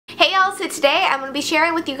today I'm going to be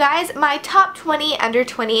sharing with you guys my top 20 under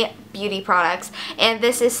 20 beauty products, and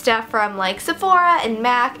this is stuff from like Sephora and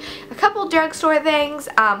MAC, a couple drugstore things,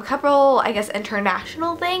 a couple I guess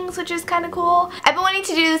international things, which is kind of cool. I've been wanting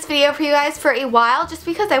to do this video for you guys for a while just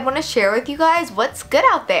because I want to share with you guys what's good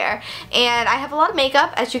out there, and I have a lot of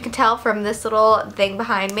makeup as you can tell from this little thing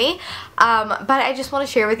behind me, but I just want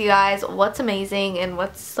to share with you guys what's amazing and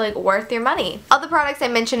what's like worth your money. All the products I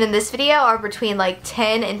mentioned in this video are between like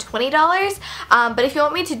 $10 and $20, but if you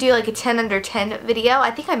want me to do like a 10 under 10 video,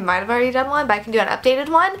 I think I might have already done one, but I can do an updated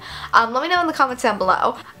one. Let me know in the comments down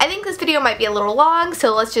below. I think this video might be a little long,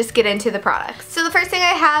 so let's just get into the products. So the first thing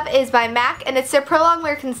I have is by MAC, and it's their Pro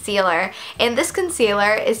Longwear Concealer, and this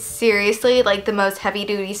concealer is seriously like the most heavy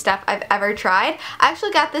duty stuff I've ever tried. I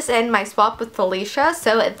actually got this in my swap with Felicia,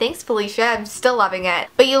 so thanks Felicia, I'm still loving it.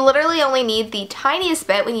 But you literally only need the tiniest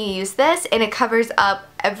bit when you use this, and it covers up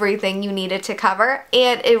everything you need it to cover,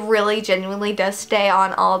 and it really genuinely does stay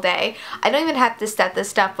on all day. I don't even have to set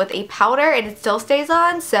this stuff with a powder and it still stays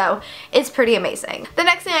on, so it's pretty amazing. The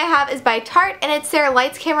next thing I have is by Tarte, and it's their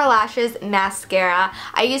Lights Camera Lashes Mascara.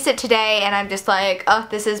 I used it today and I'm just like, oh,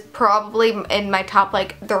 this is probably in my top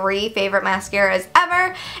like 3 favorite mascaras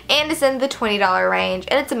ever, and it's in the $20 range,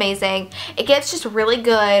 and it's amazing. It gives just really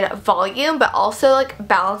good volume but also like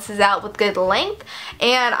balances out with good length,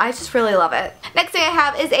 and I just really love it. Next thing I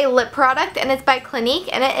have is a lip product, and it's by Clinque,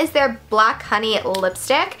 and it is their Black Honey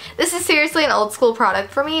lipstick. This is seriously an old school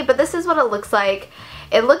product for me, but this is what it looks like.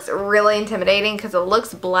 It looks really intimidating because it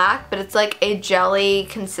looks black, but it's like a jelly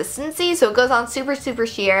consistency, so it goes on super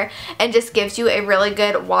sheer and just gives you a really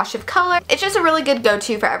good wash of color. It's just a really good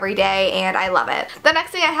go-to for every day, and I love it. The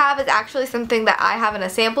next thing I have is actually something that I have in a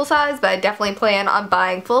sample size, but I definitely plan on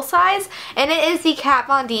buying full size, and it is the Kat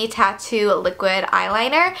Von D Tattoo Liquid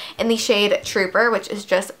Eyeliner in the shade Trooper, which is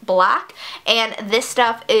just black, and this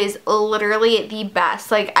stuff is literally the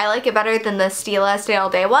best. Like, I like it better than the Stila Stay All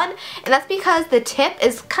Day one, and that's because the tip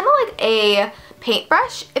is kind of like a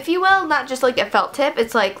paintbrush, if you will, not just like a felt tip.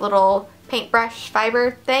 It's like little paintbrush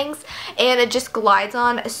fiber things, and it just glides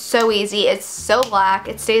on so easy. It's so black,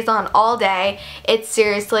 it stays on all day. It's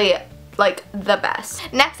seriously like the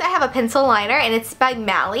best. Next I have a pencil liner, and it's by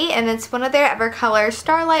Mally, and it's one of their Evercolor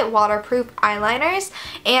Starlight waterproof eyeliners,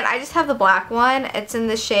 and I just have the black one. It's in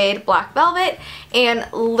the shade Black Velvet,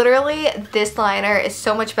 and literally this liner is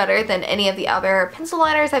so much better than any of the other pencil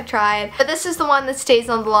liners I've tried, but this is the one that stays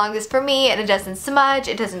on the longest for me, and it doesn't smudge,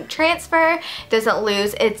 it doesn't transfer, it doesn't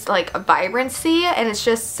lose its like vibrancy, and it's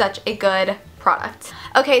just such a good product.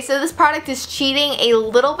 Okay, so this product is cheating a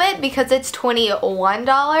little bit because it's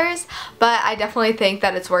 $21, but I definitely think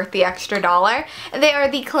that it's worth the extra dollar. And they are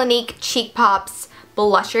the Clinique Cheek Pops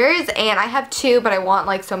blushers, and I have 2, but I want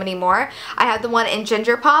like so many more. I have the one in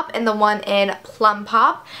Ginger Pop and the one in Plum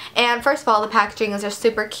Pop, and first of all, the packaging is just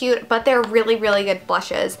super cute, but they're really good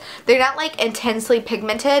blushes. They're not like intensely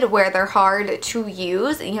pigmented where they're hard to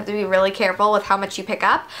use and you have to be really careful with how much you pick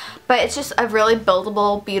up, but it's just a really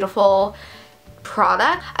buildable, beautiful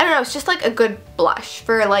product. I don't know, it's just like a good blush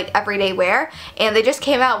for like everyday wear, and they just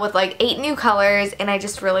came out with like 8 new colors, and I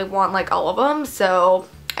just really want like all of them, so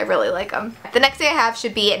I really like them. The next thing I have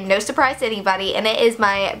should be no surprise to anybody, and it is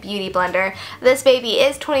my beauty blender. This baby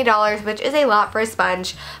is $20, which is a lot for a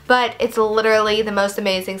sponge, but it's literally the most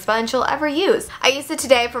amazing sponge you'll ever use. I used it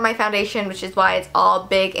today for my foundation, which is why it's all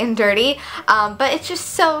big and dirty, but it's just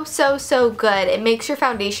so good. It makes your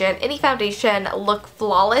foundation, any foundation, look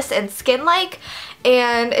flawless and skin-like,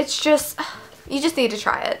 and it's just, you just need to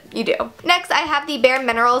try it. You do. Next, I have the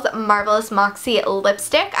BareMinerals Marvelous Moxie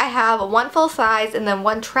lipstick. I have 1 full size and then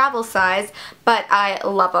 1 travel size, but I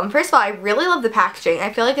love them. First of all, I really love the packaging.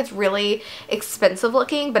 I feel like it's really expensive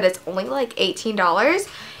looking, but it's only like $18.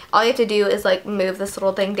 All you have to do is like move this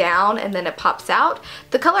little thing down and then it pops out.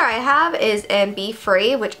 The color I have is in Be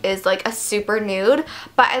Free, which is like a super nude,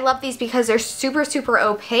 but I love these because they're super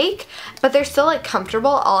opaque, but they're still like comfortable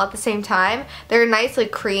all at the same time. They're a nice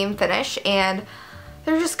like cream finish, and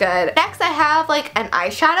they're just good. Next I have like an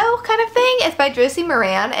eyeshadow kind of thing. It's by Josie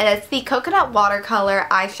Maran, and it's the Coconut Watercolor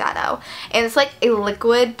eyeshadow. And it's like a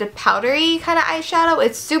liquid to powdery kind of eyeshadow.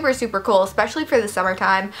 It's super cool, especially for the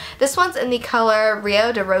summertime. This one's in the color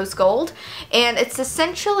Rio de Rose Gold, and it's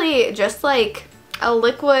essentially just like a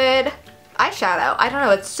liquid eyeshadow. I don't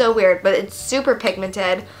know, it's so weird, but it's super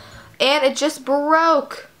pigmented, and it just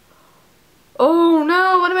broke. Oh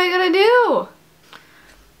no, what am I gonna do?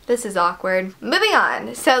 This is awkward. Moving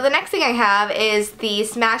on. So the next thing I have is the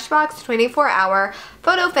Smashbox 24-hour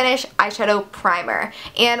Photo Finish Eyeshadow Primer.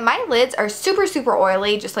 And my lids are super, super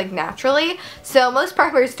oily, just like naturally. So most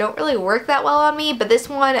primers don't really work that well on me, but this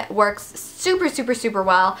one works super, super, super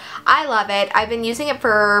well. I love it. I've been using it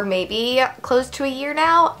for maybe close to a year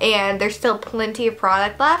now, and there's still plenty of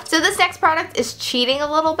product left. So this next product is cheating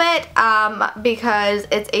a little bit because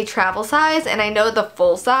it's a travel size, and I know the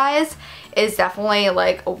full size is definitely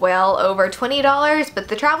like well over $20, but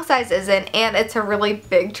the travel size isn't, and it's a really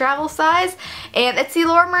big travel size, and it's the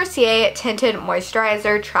Laura Mercier Tinted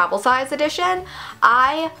Moisturizer Travel Size Edition.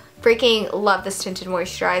 I freaking love this tinted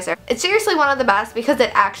moisturizer. It's seriously one of the best because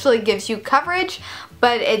it actually gives you coverage,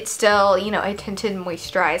 but it's still, you know, a tinted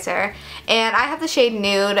moisturizer. And I have the shade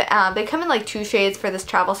Nude. They come in like 2 shades for this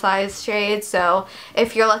travel size shade, so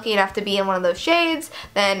if you're lucky enough to be in one of those shades,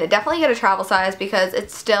 then definitely get a travel size because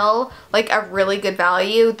it's still like a really good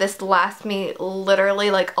value. This lasts me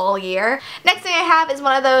literally like all year. Next thing I have is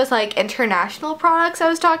one of those like international products I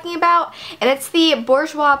was talking about, and it's the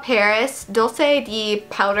Bourjois Paris Dulce de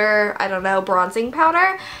Powder, I don't know, bronzing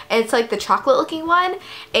powder. And it's like the chocolate looking one,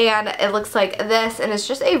 and it looks like this, and it's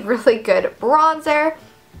just a really good bronzer,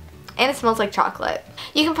 and it smells like chocolate.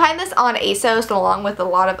 You can find this on ASOS along with a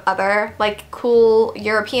lot of other like cool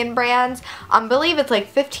European brands. I believe it's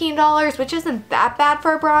like $15, which isn't that bad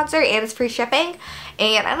for a bronzer, and it's free shipping.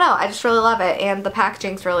 And I don't know, I just really love it, and the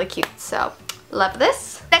packaging's really cute, so love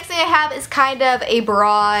this. Next thing I have is kind of a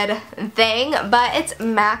broad thing, but it's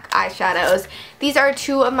MAC eyeshadows. These are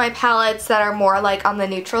 2 of my palettes that are more like on the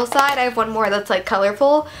neutral side. I have one more that's like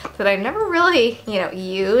colorful that I never really, you know,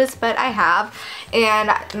 use, but I have. And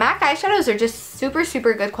MAC eyeshadows are just super,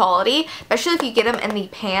 super good quality, especially if you get them in the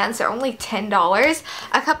pans. They're only $10.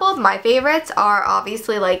 A couple of my favorites are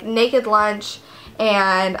obviously like Naked Lunch,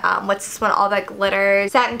 and what's this one? All That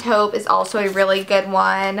Glitters. Satin Taupe is also a really good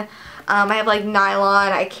one. I have like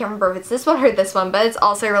Nylon, I can't remember if it's this one or this one, but it's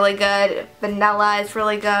also really good. Vanilla is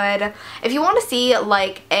really good. If you want to see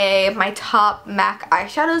like my top MAC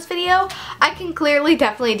eyeshadows video, I can clearly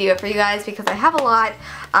definitely do it for you guys because I have a lot,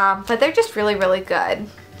 but they're just really, really good.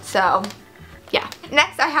 So yeah.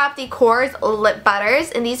 Next I have the Korres Lip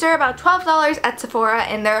Butters, and these are about $12 at Sephora,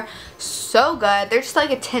 and they're so good. They're just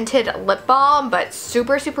like a tinted lip balm, but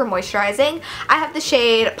super, super moisturizing. I have the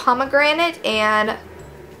shade Pomegranate and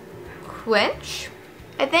Quench,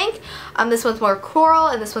 I think. This one's more coral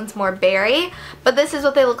and this one's more berry, but this is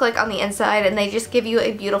what they look like on the inside, and they just give you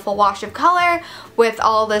a beautiful wash of color with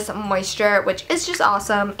all this moisture, which is just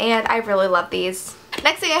awesome, and I really love these.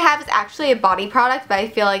 Next thing I have is actually a body product, but I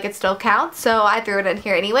feel like it still counts, so I threw it in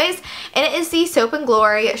here anyways, and it is the Soap &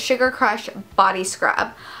 Glory Sugar Crush Body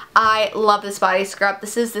Scrub. I love this body scrub.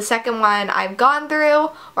 This is the second one I've gone through,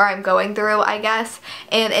 or I'm going through, I guess,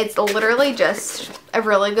 and it's literally just a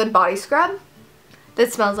really good body scrub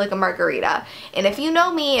that smells like a margarita. And if you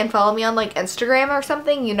know me and follow me on like Instagram or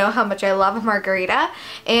something, you know how much I love a margarita,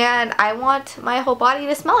 and I want my whole body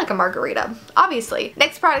to smell like a margarita, obviously.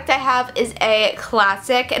 Next product I have is a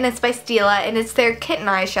classic, and it's by Stila, and it's their Kitten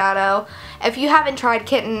eyeshadow. If you haven't tried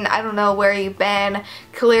Kitten, I don't know where you've been.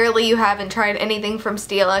 Clearly you haven't tried anything from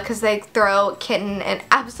Stila because they throw Kitten in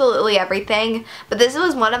absolutely everything. But this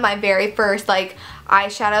was one of my very first like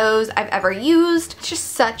eyeshadows I've ever used. It's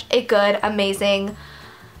just such a good, amazing,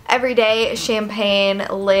 everyday champagne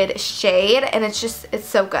lid shade, and it's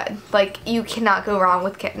so good. Like, you cannot go wrong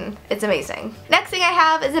with Kitten. It's amazing. Next thing I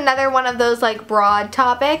have is another one of those like broad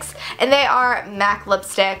topics, and they are MAC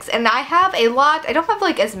lipsticks, and I have a lot. I don't have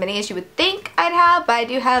like as many as you would think I'd have, but I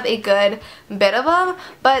do have a good bit of them,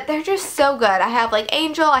 but they're just so good. I have like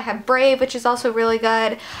Angel, I have Brave, which is also really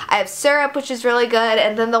good, I have Syrup, which is really good,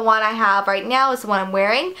 and then the one I have right now is the one I'm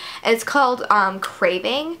wearing, and it's called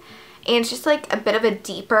Craving. And it's just like a bit of a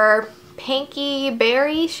deeper pinky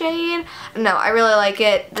berry shade. No, I really like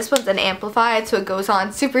it. This one's an amplified, so it goes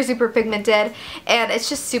on super, super pigmented, and it's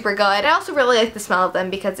just super good. I also really like the smell of them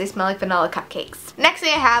because they smell like vanilla cupcakes. Next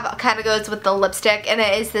thing I have kind of goes with the lipstick, and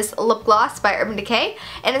it is this lip gloss by Urban Decay,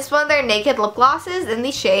 and it's one of their Naked lip glosses in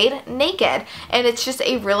the shade Naked, and it's just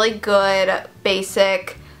a really good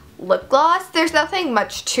basic lip gloss. There's nothing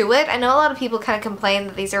much to it. I know a lot of people kind of complain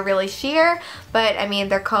that these are really sheer, but I mean,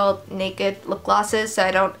 they're called Naked lip glosses, so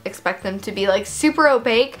I don't expect them to be like super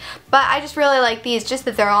opaque, but I just really like these, just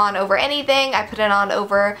that they're on over anything. I put it on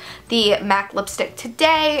over the MAC lipstick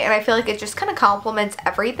today, and I feel like it just kind of complements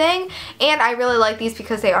everything, and I really like these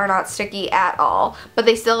because they are not sticky at all, but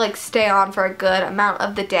they still like stay on for a good amount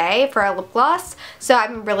of the day for a lip gloss, so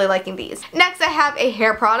I'm really liking these. Next I have a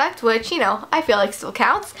hair product, which, you know, I feel like still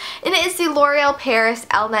counts, and it is the L'Oreal Paris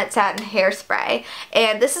Elnett Satin Hairspray.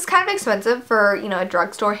 And this is kind of expensive for, you know, a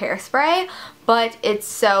drugstore hairspray, but it's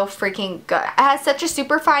so freaking good. It has such a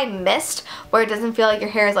super fine mist where it doesn't feel like your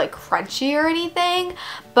hair is like crunchy or anything,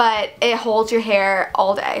 but it holds your hair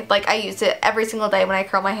all day. Like, I use it every single day when I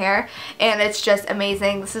curl my hair, and it's just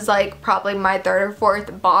amazing. This is like probably my third or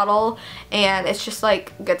fourth bottle, and it's just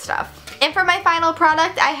like good stuff. And for my final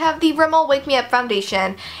product, I have the Rimmel Wake Me Up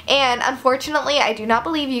Foundation, and unfortunately I do not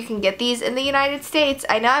believe you can get these in the United States.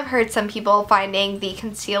 I know I've heard some people finding the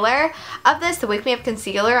concealer of this, the Wake Me Up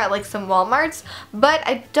concealer, at like some Walmarts, but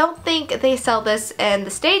I don't think they sell this in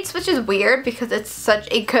the States, which is weird because it's such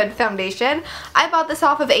a good foundation. I bought this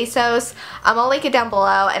off of ASOS. I'll link it down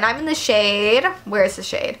below, and I'm in the shade, where is the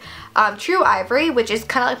shade? True Ivory, which is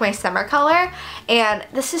kind of like my summer color, and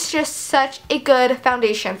this is just such a good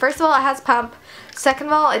foundation. First of all, it has pump. Second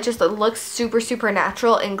of all, it just looks super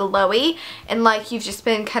natural and glowy, and like you've just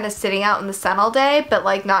been kind of sitting out in the sun all day, but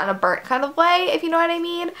like not in a burnt kind of way, if you know what I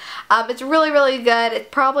mean. It's really good. It's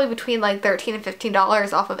probably between like $13 and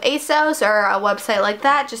 $15 off of ASOS or a website like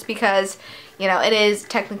that, just because, you know, it is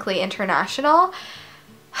technically international.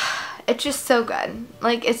 It's just so good.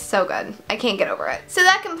 Like, it's so good. I can't get over it. So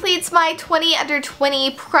that completes my 20 under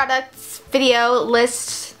 20 products video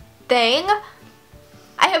list thing.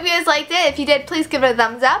 I hope you guys liked it. If you did, please give it a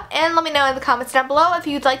thumbs up, and let me know in the comments down below if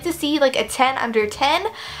you'd like to see like a 10 under 10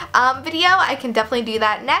 video. I can definitely do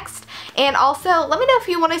that next. And also, let me know if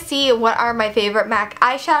you want to see what are my favorite MAC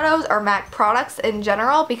eyeshadows or MAC products in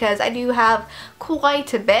general, because I do have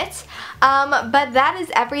quite a bit. But that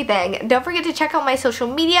is everything. Don't forget to check out my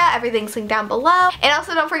social media. Everything's linked down below. And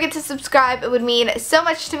also don't forget to subscribe. It would mean so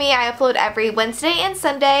much to me. I upload every Wednesday and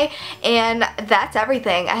Sunday. And that's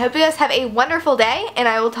everything. I hope you guys have a wonderful day, and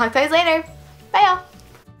I will talk to you guys later. Bye y'all.